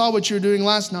 no, I saw what you were doing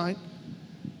last night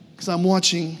because I'm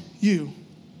watching you.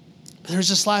 But there's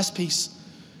this last piece.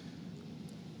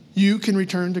 You can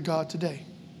return to God today.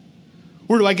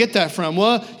 Where do I get that from?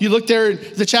 Well, you look there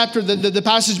at the chapter, the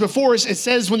passage before us, it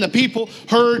says when the people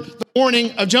heard the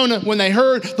warning of Jonah, when they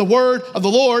heard the word of the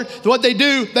Lord, what they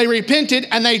do, they repented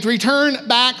and they returned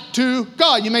back to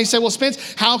God. You may say, well,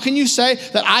 Spence, how can you say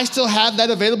that I still have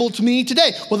that available to me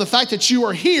today? Well, the fact that you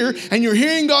are here and you're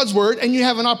hearing God's word and you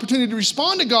have an opportunity to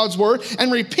respond to God's word and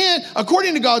repent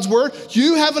according to God's word,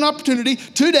 you have an opportunity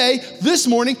today, this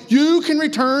morning, you can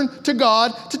return to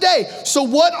God today. So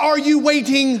what are you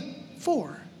waiting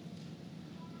for?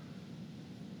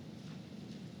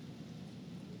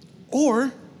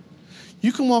 Or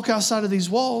you can walk outside of these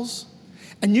walls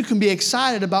and you can be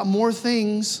excited about more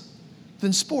things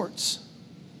than sports.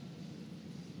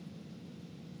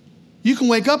 You can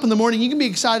wake up in the morning, you can be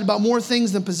excited about more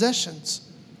things than possessions.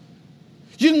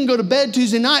 You can go to bed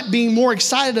Tuesday night being more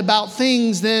excited about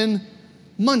things than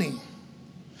money.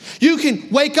 You can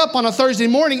wake up on a Thursday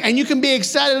morning and you can be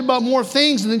excited about more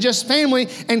things than just family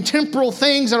and temporal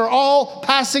things that are all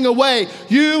passing away.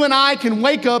 You and I can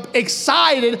wake up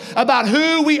excited about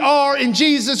who we are in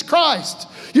Jesus Christ.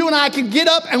 You and I can get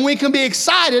up and we can be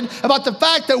excited about the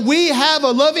fact that we have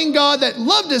a loving God that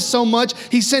loved us so much,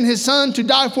 He sent His Son to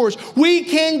die for us. We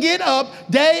can get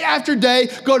up day after day,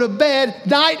 go to bed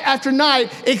night after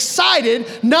night,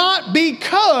 excited, not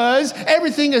because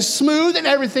everything is smooth and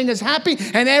everything is happy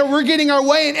and we're getting our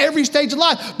way in every stage of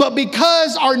life, but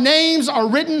because our names are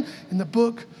written in the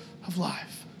book of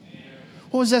life.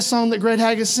 What was that song that Greg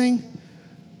Haggis sang?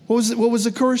 What was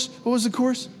the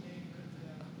chorus?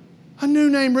 A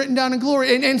new name written down in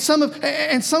glory. And some of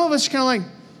us are kind of like,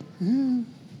 new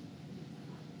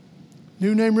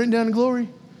name written down in glory.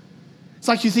 It's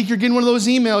like you think you're getting one of those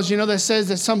emails, that says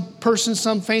that some person,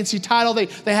 some fancy title, they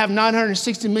have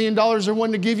 $960 million they're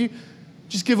wanting to give you.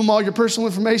 Just give them all your personal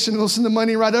information and they'll send the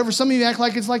money right over. Some of you act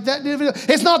like it's like that.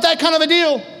 It's not that kind of a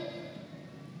deal.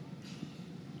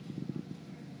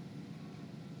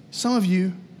 Some of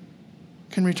you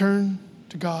can return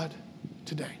to God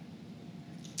today.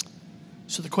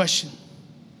 So the question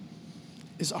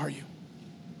is, are you?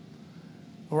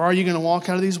 Or are you going to walk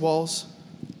out of these walls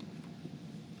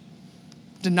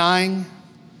denying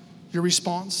your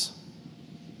response,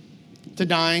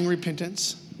 denying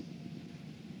repentance,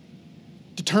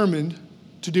 determined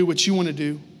to do what you want to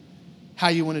do, how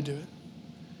you want to do it?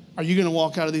 Are you going to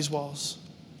walk out of these walls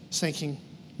thinking,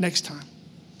 next time,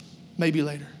 maybe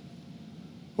later?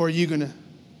 Or are you going to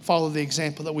follow the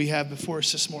example that we have before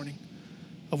us this morning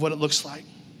of what it looks like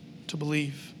to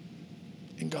believe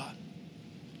in God?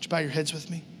 Would you bow your heads with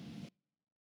me?